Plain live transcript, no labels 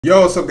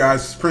Yo, what's up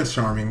guys, it's Prince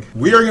Charming.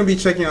 We are going to be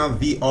checking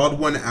out the Odd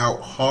One Out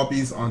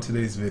hobbies on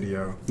today's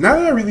video. Now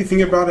that I really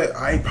think about it,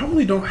 I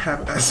probably don't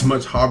have as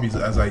much hobbies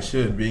as I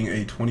should, being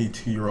a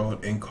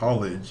 22-year-old in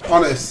college.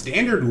 On a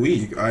standard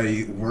week,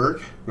 I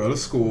work, go to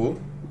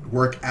school,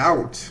 work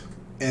out,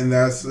 and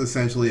that's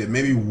essentially it.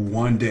 Maybe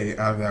one day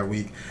out of that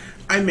week,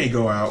 I may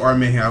go out or I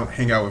may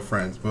hang out with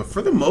friends, but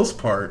for the most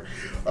part,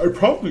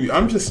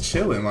 I'm just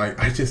chilling. Like,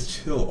 I just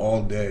chill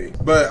all day.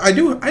 But I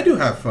do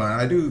have fun.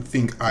 I do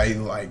think I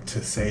like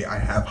to say I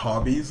have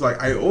hobbies. Like,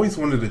 I always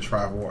wanted to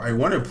travel. I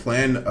want to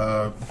plan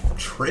a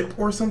trip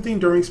or something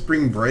during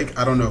spring break.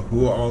 I don't know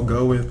who I'll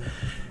go with.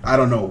 I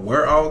don't know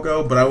where I'll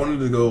go, but I wanted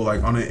to go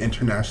like on an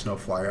international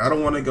flight. I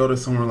don't want to go to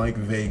somewhere like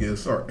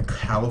Vegas or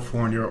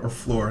California or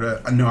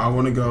Florida. No, I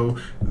want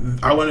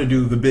to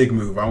do the big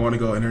move. I want to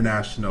go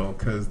international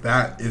because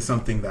that is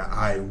something that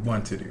I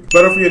want to do.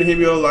 But don't forget to hit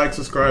me a like,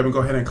 subscribe, and go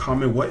ahead and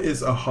comment what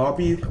is a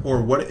hobby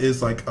or what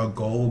is like a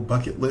goal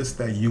bucket list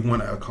that you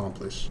want to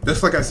accomplish.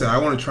 Just like I said, I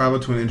want to travel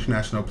to an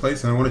international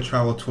place and I want to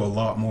travel to a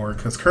lot more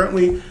because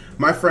currently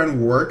my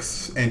friend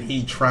works and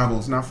he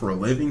travels not for a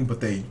living, but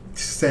they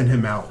send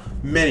him out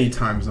many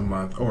times a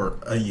month or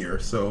a year.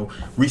 So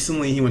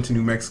recently he went to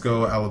New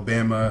Mexico,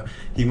 Alabama,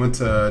 he went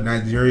to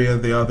Nigeria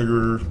the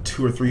other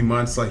 2 or 3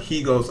 months. Like,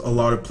 he goes a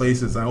lot of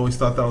places. I always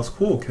thought that was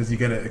cool because you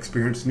get to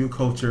experience new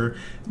culture,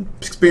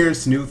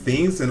 experience new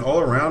things, and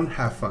all around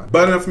have fun.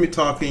 But enough of me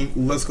talking,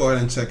 let's go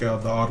ahead and check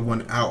out the Odd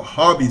One Out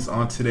hobbies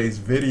on today's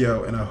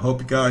video, and I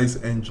hope you guys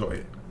enjoy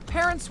it.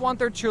 Parents want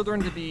their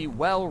children to be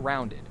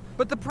well-rounded.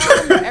 But the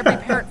problem that every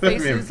parent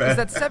faces is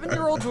that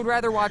 7-year-olds would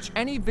rather watch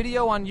any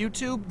video on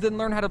YouTube than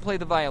learn how to play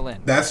the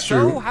violin. That's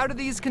true. So how do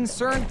these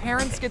concerned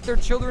parents get their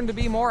children to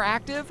be more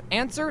active?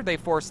 Answer, they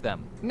force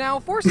them.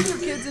 Now, forcing your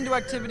kids into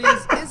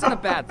activities isn't a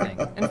bad thing.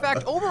 In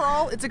fact,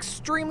 overall, it's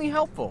extremely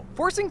helpful.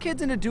 Forcing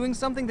kids into doing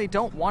something they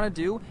don't want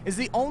to do is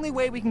the only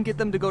way we can get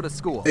them to go to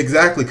school.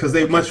 Exactly, because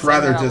they much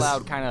rather just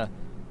loud, kind of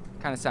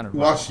sounded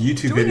watch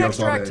YouTube Doing videos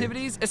extra all day.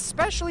 activities,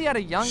 especially at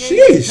a young age,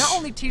 Sheesh. not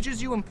only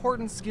teaches you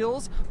important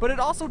skills, but it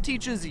also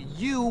teaches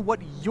you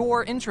what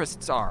your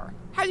interests are.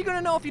 How are you going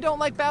to know if you don't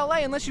like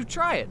ballet unless you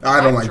try it?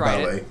 I don't I've like tried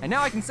ballet. it, and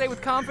now I can say with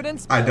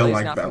confidence, I don't ballet's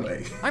like not for ballet.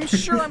 me. I'm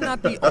sure I'm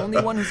not the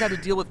only one who's had to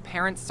deal with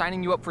parents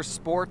signing you up for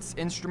sports,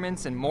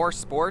 instruments, and more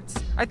sports.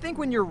 I think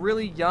when you're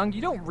really young,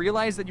 you don't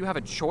realize that you have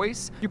a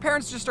choice. Your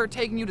parents just start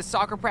taking you to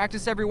soccer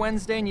practice every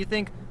Wednesday, and you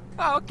think,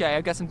 oh, okay,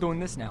 I guess I'm doing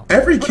this now.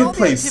 Every But kid all the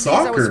plays activities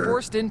I was soccer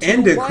forced into,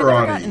 and did while I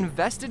never got karate.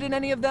 invested in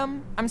any of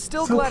them, I'm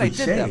still So glad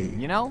cliche. I did them,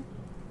 you know?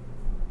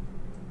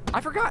 I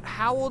forgot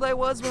how old I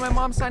was when my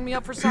mom signed me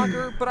up for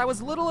soccer, but I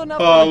was little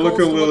enough Oh, for the look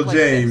goals at to little look like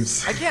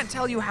James. this. I can't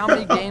tell you how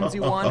many games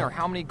you won or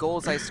how many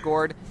goals I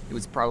scored. It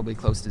was probably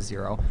close to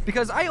 0,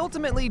 because I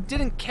ultimately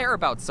didn't care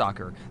about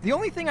soccer. The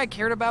only thing I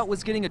cared about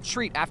was getting a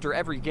treat after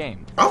every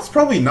game. I was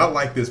probably not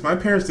like this. My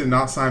parents did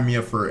not sign me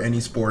up for any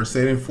sports.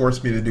 They didn't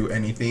force me to do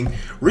anything.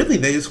 Really,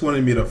 they just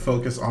wanted me to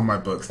focus on my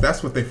books.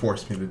 That's what they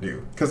forced me to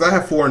do. Because I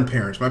have foreign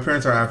parents. My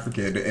parents are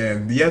African.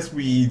 And yes,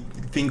 we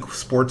think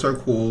sports are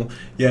cool.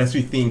 Yes,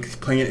 we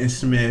think playing an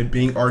instrument,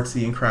 being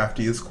artsy and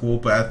crafty is cool.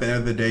 But at the end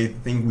of the day, the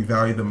thing we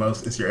value the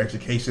most is your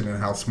education and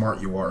how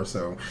smart you are.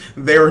 So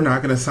they were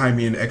not going to sign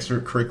me in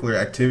extracurricular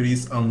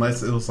activities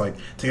unless it was like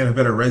to get a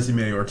better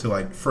resume or to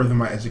like further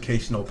my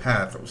educational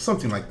path or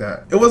something like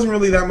that. It wasn't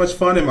really that much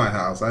fun in my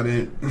house.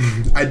 I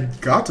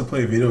got to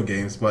play video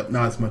games, but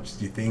not as much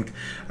as you think.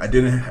 I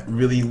didn't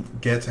really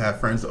get to have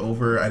friends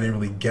over. I didn't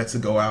really get to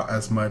go out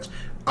as much.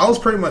 I was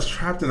pretty much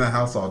trapped in the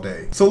house all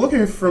day. So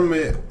looking from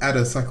it at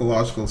a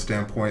psychological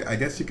standpoint, I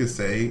guess you could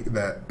say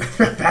that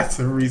that's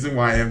the reason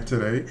why I am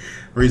today.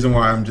 The reason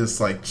why I'm just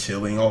like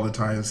chilling all the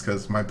time is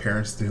because my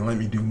parents didn't let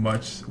me do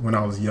much when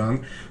I was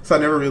young. So I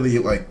never really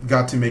like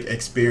got to make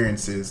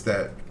experiences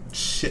that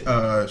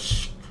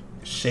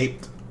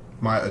shaped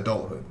my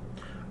adulthood.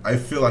 I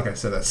feel like I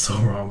said that so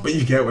wrong, but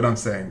you get what I'm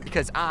saying.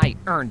 Because I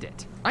earned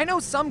it. I know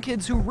some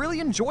kids who really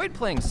enjoyed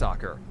playing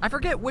soccer. I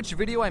forget which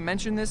video I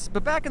mentioned this,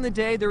 but back in the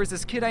day, there was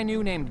this kid I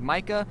knew named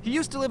Micah. He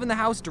used to live in the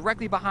house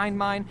directly behind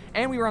mine,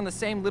 and we were on the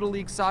same Little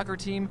League soccer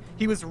team.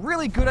 He was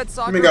really good at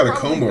soccer,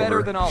 probably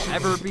better than I'll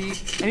ever be,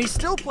 and he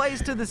still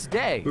plays to this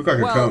day. Look like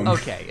a well, comb.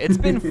 okay, it's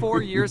been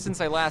 4 years since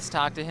I last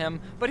talked to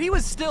him, but he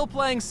was still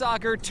playing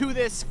soccer to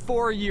this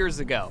 4 years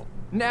ago.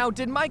 Now,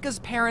 did Micah's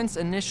parents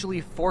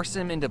initially force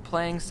him into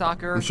playing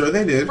soccer? I'm sure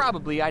they did.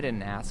 Probably, I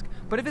didn't ask.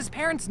 But if his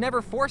parents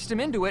never forced him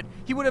into it,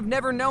 he would have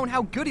never known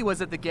how good he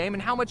was at the game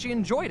and how much he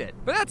enjoyed it.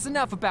 But that's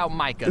enough about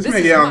Micah. This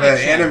may get on that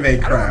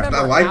anime craft.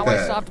 I like how that.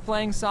 I stopped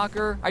playing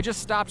soccer. I just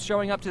stopped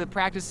showing up to the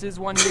practices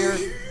one year.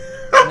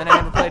 And then I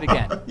never played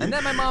again. And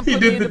then my mom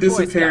put me into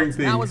Boy Scouts.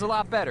 That was a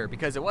lot better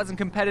because it wasn't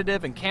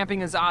competitive and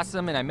camping is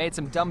awesome and I made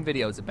some dumb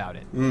videos about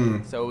it.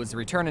 So it was a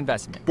return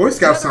investment. Boy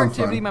Scouts sound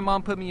activity fun. my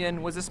mom put me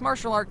in was this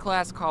martial art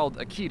class called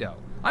Aikido.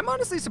 I'm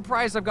honestly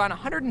surprised I've gotten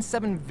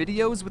 107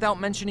 videos without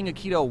mentioning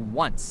Aikido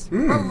once.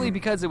 Probably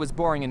because it was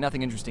boring and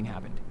nothing interesting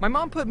happened. My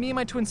mom put me and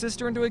my twin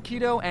sister into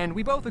Aikido, and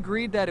we both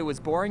agreed that it was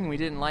boring and we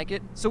didn't like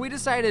it. So we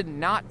decided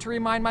not to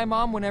remind my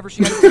mom whenever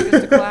she had to take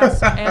us to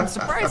class, and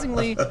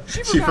surprisingly,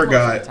 she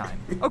forgot most of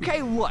the time.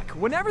 Okay, look,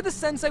 whenever the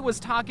sensei was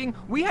talking,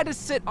 we had to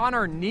sit on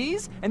our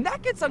knees, and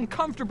that gets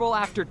uncomfortable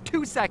after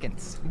 2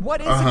 seconds.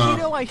 What is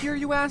Aikido, I hear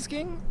you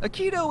asking?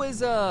 Aikido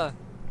is a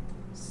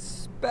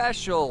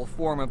special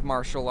form of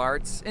martial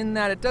arts in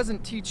that it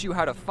doesn't teach you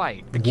how to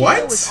fight.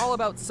 Aikido is all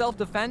about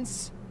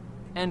self-defense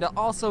and to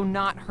also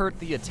not hurt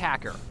the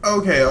attacker.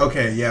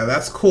 Okay, yeah,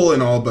 that's cool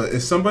and all, but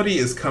if somebody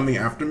is coming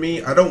after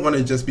me, I don't want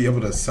to just be able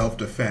to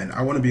self-defend.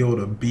 I want to be able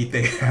to beat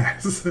their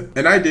ass.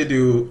 And I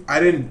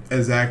didn't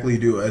exactly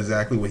do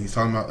what he's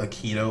talking about,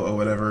 Aikido or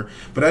whatever,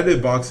 but I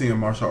did boxing and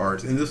martial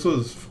arts, and this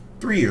was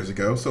 3 years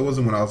ago, so it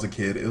wasn't when I was a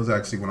kid, it was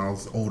actually when I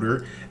was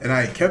older, and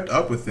I kept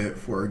up with it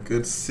for a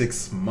good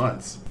 6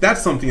 months.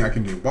 That's something I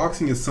can do.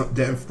 Boxing is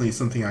definitely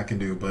something I can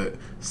do, but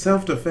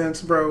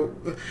self-defense, bro,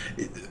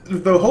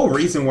 the whole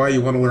reason why you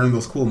want to learn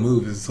those cool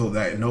moves is so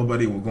that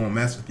nobody will go and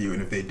mess with you,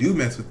 and if they do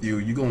mess with you,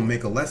 you're going to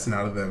make a lesson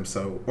out of them,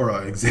 or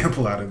an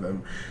example out of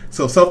them.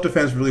 So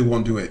self-defense really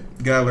won't do it.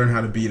 You gotta learn how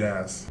to beat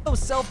ass.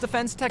 Those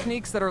self-defense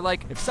techniques that are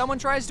like, if someone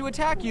tries to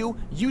attack you,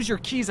 use your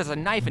keys as a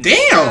knife and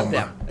Damn! stab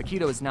them.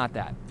 Aikido is not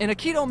that. An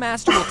Aikido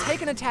master will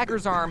take an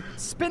attacker's arm,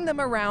 spin them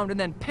around, and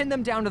then pin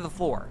them down to the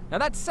floor. Now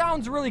that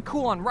sounds really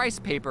cool on rice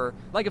paper,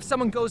 like if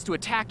someone goes to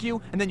attack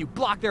you, and then you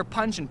block their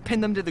punch and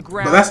pin them to the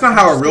ground. But that's not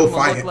how a real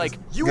fight goes. Like,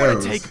 you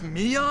want to take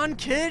me on,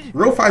 kid?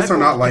 Real fights are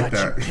not like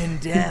that. You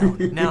pinned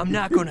down. Now I'm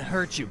not going to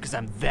hurt you because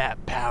I'm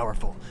that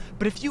powerful.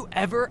 But if you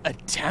ever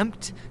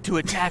attempt to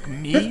attack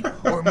me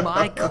or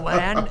my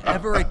clan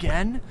ever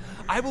again,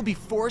 I will be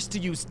forced to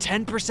use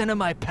 10% of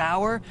my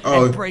power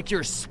and break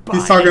your spine.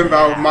 He's talking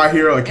about My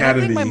Hero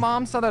Academy. And I think my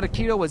mom saw that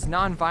Aikido was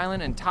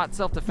non-violent and taught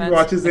self-defense.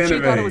 Watches and anime.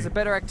 She thought it was a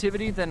better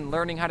activity than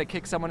learning how to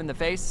kick someone in the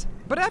face.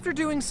 But after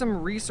doing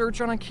some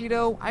research on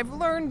Aikido, I've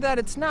learned that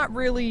it's not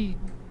really,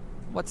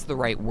 what's the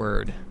right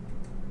word?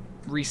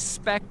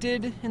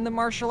 Respected in the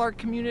martial art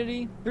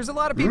community. There's a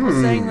lot of people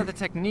saying that the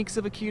techniques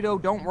of Aikido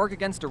don't work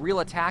against a real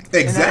attack.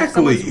 Exactly. And that if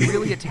someone's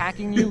really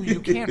attacking you, you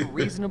can't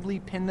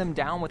reasonably pin them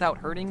down without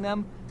hurting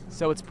them.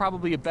 So it's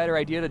probably a better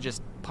idea to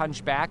just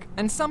punch back.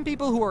 And some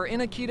people who are in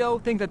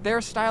Aikido think that their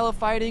style of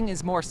fighting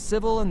is more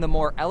civil and the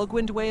more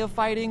eloquent way of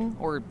fighting,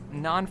 or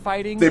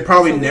non-fighting. They've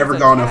probably never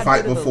gone to a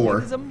fight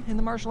before. In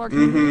the martial art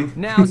community.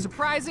 Now,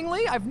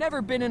 surprisingly, I've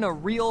never been in a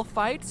real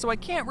fight, so I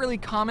can't really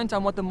comment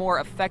on what the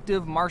more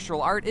effective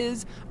martial art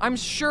is. I'm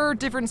sure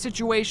different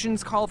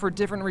situations call for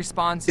different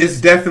responses. It's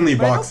definitely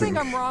boxing. I don't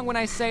think I'm wrong when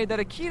I say that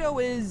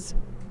Aikido is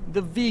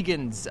the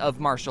vegans of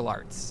martial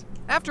arts.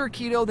 After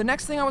Aikido, the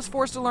next thing I was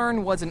forced to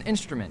learn was an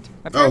instrument.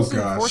 My parents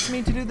didn't force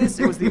me to do this,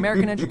 it was the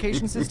American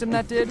education system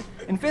that did.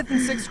 In 5th and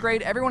 6th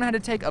grade, everyone had to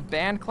take a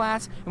band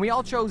class, and we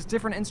all chose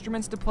different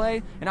instruments to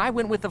play, and I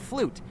went with the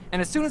flute.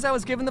 And as soon as I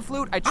was given the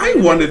flute, I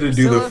wanted to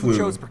do the flute.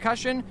 Chose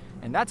percussion,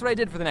 and that's what I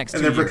did for the next 2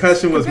 years. And then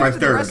percussion was my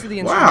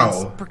third.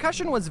 Wow.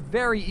 Percussion was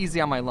very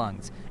easy on my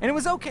lungs. And it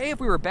was okay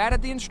if we were bad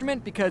at the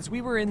instrument because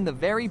we were in the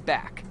very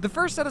back. The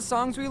first set of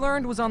songs we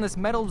learned was on this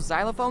metal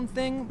xylophone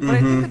thing, but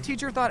I think the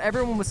teacher thought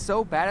everyone was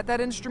so bad at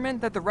that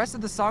instrument that the rest of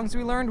the songs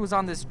we learned was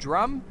on this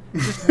drum.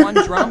 Just one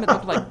drum, it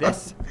looked like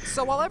this.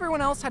 So while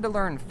everyone else had to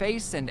learn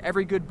face and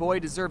every good boy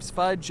deserves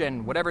fudge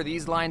and whatever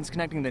these lines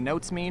connecting the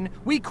notes mean,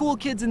 we cool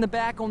kids in the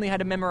back only had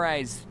to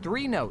memorize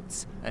 3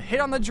 notes. A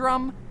hit on the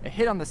drum, a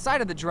hit on the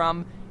side of the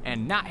drum,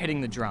 and not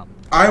hitting the drum.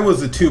 I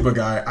was a tuba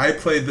guy. I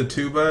played the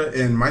tuba,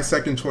 and my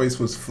second choice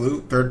was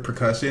flute, third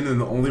percussion, and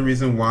the only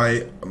reason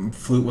why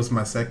flute was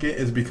my second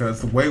is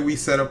because the way we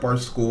set up our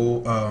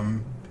school,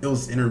 it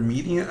was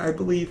intermediate, I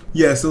believe.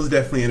 Yes, it was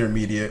definitely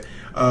intermediate.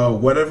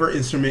 Whatever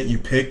instrument you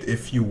picked,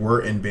 if you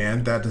were in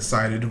band, that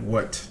decided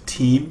what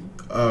team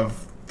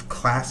of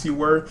class you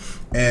were,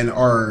 and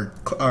our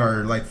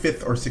like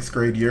 5th or 6th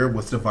grade year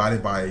was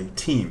divided by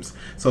teams.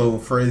 So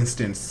for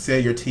instance, say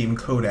your team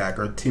Kodak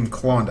or team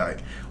Klondike,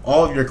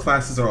 all of your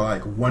classes are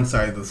like one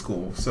side of the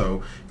school,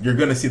 so you're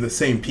gonna see the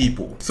same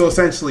people. So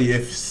essentially,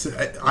 if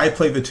I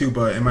played the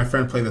tuba and my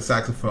friend played the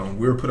saxophone,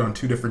 we were put on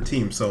 2 different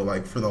teams. So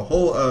like for the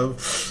whole of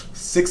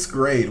 6th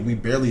grade, we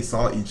barely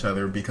saw each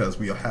other because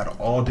we had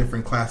all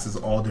different classes,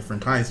 all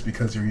different times,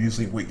 because you're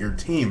usually with your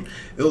team.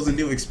 It was a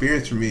new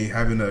experience for me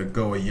having to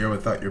go a year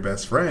without your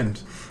best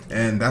friend,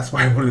 and that's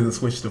why I wanted to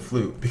switch to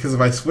flute. Because if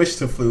I switch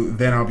to flute,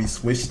 then I'll be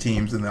switched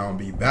teams, and then I'll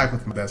be back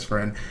with my best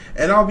friend,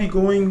 and I'll be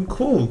going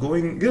cool,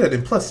 going good.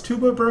 And plus,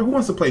 tuba, bro, who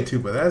wants to play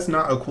tuba? That's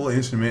not a cool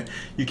instrument.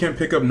 You can't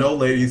pick up no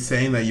ladies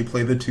saying that you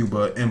play the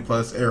tuba, and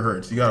plus, it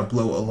hurts. You gotta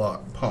blow a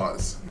lot.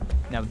 Pause.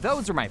 Now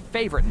those are my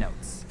favorite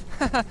notes.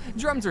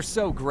 Drums are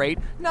so great,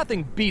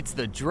 nothing beats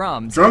the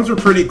drums. Drums are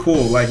pretty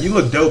cool. Like, you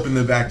look dope in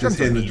the back just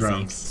hitting the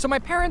drums. So my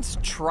parents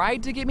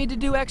tried to get me to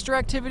do extra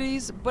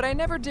activities, but I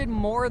never did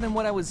more than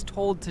what I was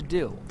told to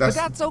do. But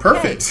that's okay.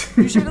 Perfect.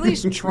 You should at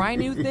least try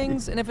new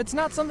things, and if it's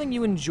not something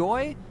you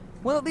enjoy,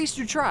 Well, at least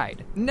you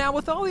tried. Now,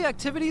 with all the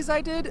activities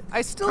I did,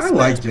 I still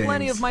like spent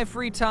plenty James. of my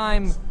free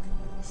time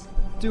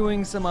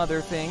doing some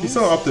other things. He's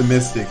so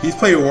optimistic. He's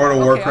played World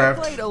of I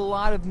Warcraft. played a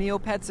lot of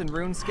Neopets and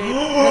RuneScape,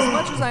 and as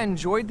much as I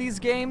enjoyed these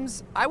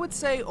games, I would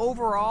say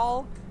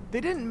overall, they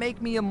didn't make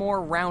me a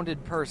more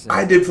rounded person.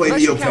 I did play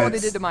Unless you count what they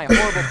Neopets. did to my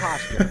horrible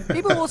posture.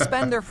 People will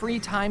spend their free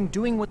time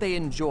doing what they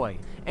enjoy,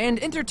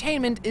 and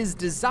entertainment is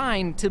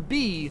designed to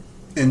be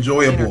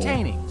Enjoyable.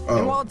 entertaining. Oh.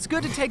 And while it's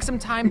good to take some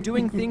time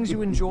doing things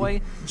you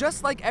enjoy,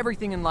 just like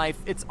everything in life,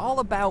 it's all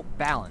about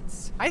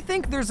balance. I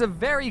think there's a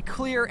very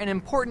clear and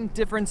important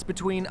difference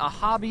between a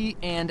hobby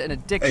and an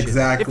addiction.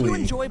 Exactly. If you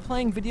enjoy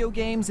playing video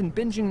games and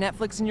binging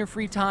Netflix in your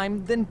free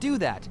time, then do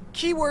that.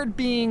 Keyword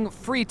being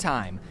free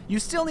time. You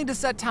still need to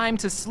set time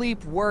to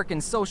sleep, work,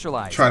 and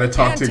socialize. Try to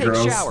talk and to take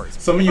girls. showers.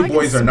 Some of If you I can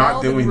boys are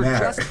not smell doing you were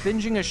that. just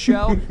binging a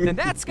show, then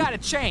that's gotta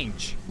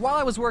change. While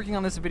I was working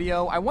on this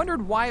video, I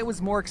wondered why it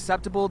was more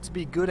acceptable to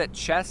be good at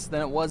chess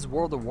than it was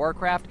World of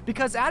Warcraft,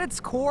 because at its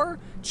core,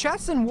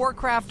 chess and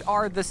Warcraft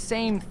are the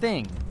same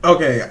thing.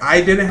 Okay,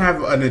 I didn't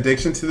have an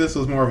addiction to this. It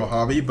was more of a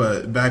hobby,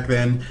 but back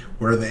then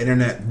where the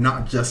internet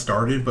not just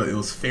started, but it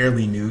was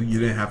fairly new. You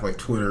didn't have like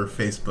Twitter,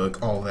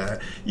 Facebook, all that.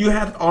 You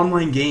had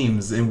online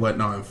games and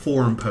whatnot, and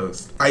forum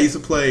posts. I used to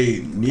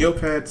play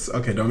Neopets.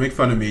 Okay, don't make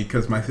fun of me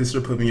because my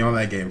sister put me on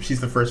that game. She's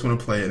the first one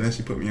to play it, and then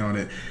she put me on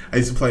it. I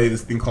used to play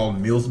this thing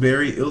called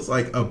Millsberry. It was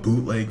like a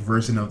bootleg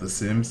version of The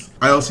Sims.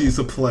 I also used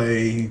to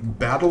play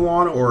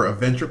Babylon or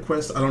Adventure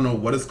Quest. I don't know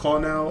what it's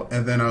called now.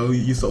 And then I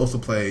used to also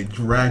play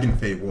Dragon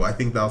Fable. I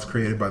think that was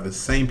created by the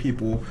same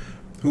people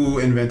who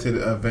invented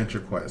Adventure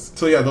Quest.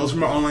 So yeah, those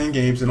were my online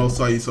games, and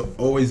also I used to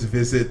always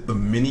visit the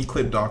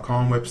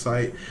miniclip.com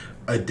website,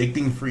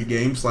 addicting free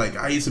games. Like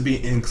I used to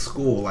be in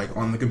school, like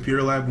on the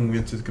computer lab, when we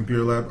went to the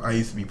computer lab, I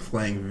used to be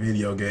playing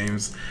video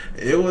games.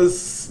 It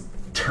was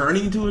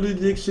turning to an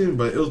addiction,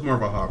 but it was more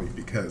of a hobby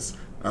because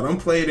I don't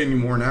play it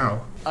anymore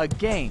now. A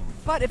game.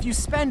 But if you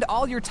spend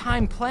all your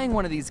time playing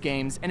one of these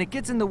games and it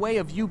gets in the way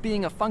of you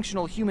being a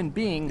functional human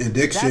being,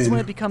 Addiction. that's when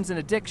it becomes an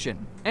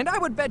addiction. And I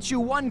would bet you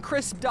one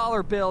crisp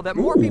dollar bill that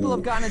more people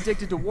have gotten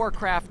addicted to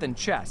Warcraft than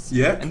chess.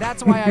 Yeah. And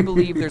that's why I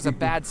believe there's a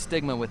bad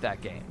stigma with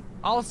that game.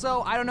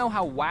 Also, I don't know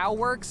how WoW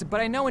works, but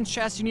I know in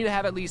chess you need to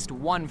have at least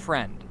one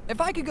friend. If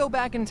I could go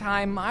back in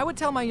time, I would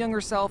tell my younger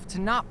self to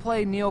not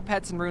play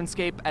Neopets and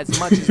RuneScape as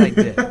much as I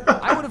did.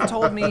 I would have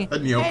told me, hey,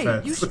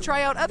 Neopets. you should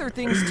try out other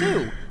things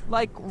too,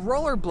 like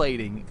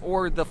rollerblading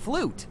or the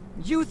flute.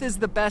 Youth is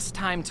the best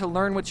time to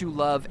learn what you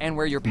love and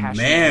where you're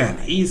passionate. Man,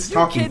 he's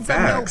talking kids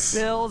facts.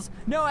 have no bills,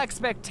 no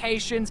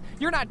expectations,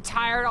 you're not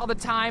tired all the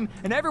time,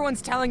 and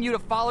everyone's telling you to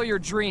follow your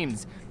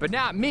dreams. But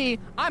not me,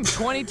 I'm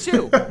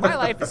 22. My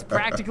life is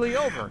practically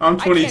over. I'm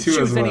 22 I can't choose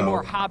as well. any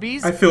more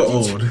hobbies. I feel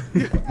old.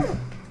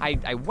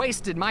 I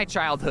wasted my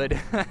childhood.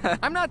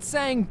 I'm not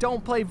saying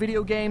don't play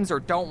video games or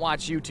don't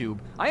watch YouTube.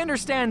 I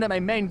understand that my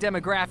main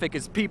demographic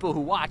is people who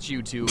watch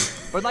YouTube.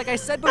 But like I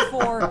said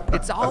before,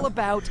 it's all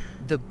about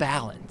the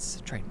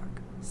balance. Trademark.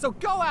 So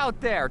go out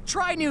there,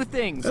 try new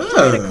things,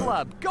 join a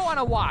club, go on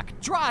a walk,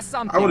 draw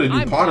something. I wanna do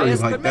I'm pottery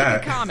biased, like but that.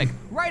 make a comic,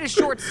 write a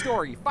short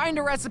story, find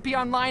a recipe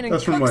online and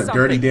That's cook from what, something.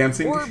 Dirty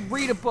Dancing? Or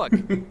read a book.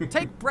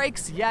 Take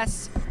breaks,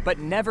 yes, but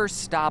never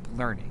stop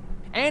learning.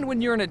 And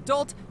when you're an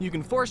adult, you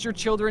can force your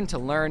children to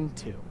learn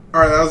too.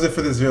 Alright, that was it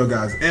for this video,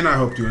 guys, and I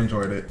hope you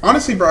enjoyed it.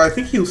 Honestly, bro, I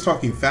think he was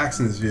talking facts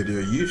in this video.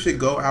 You should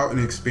go out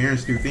and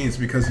experience new things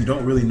because you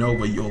don't really know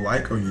what you'll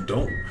like or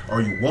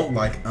you won't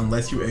like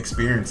unless you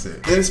experience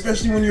it. And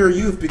especially when you're a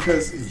youth,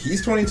 because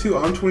he's 22,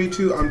 I'm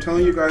 22, I'm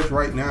telling you guys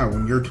right now,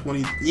 when you're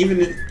 20,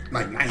 even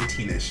like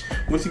 19-ish,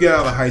 once you get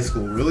out of high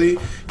school, really,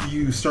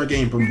 you start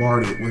getting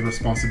bombarded with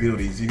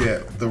responsibilities. You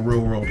get the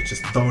real world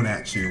just thrown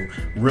at you,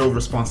 real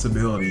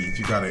responsibilities.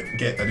 You gotta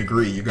get a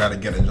degree, you gotta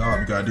get a job,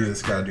 you gotta do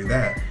this, you gotta do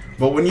that.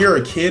 But when you're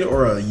a kid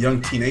or a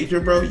young teenager,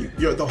 bro,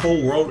 the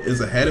whole world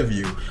is ahead of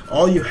you.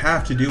 All you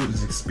have to do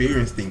is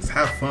experience things,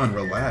 have fun,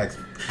 relax.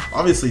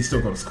 Obviously, still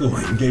go to school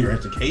and get your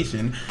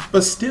education,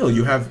 but still,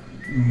 you have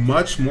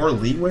much more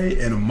leeway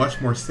and a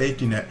much more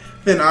safety net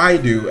than I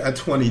do at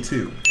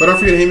 22. But don't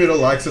forget to hit me with a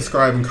like,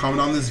 subscribe, and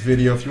comment on this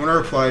video if you want to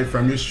reply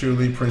from yours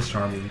truly, Prince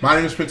Charming. My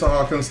name is Prince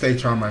TheOdd1sOut. Stay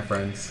charmed, my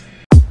friends.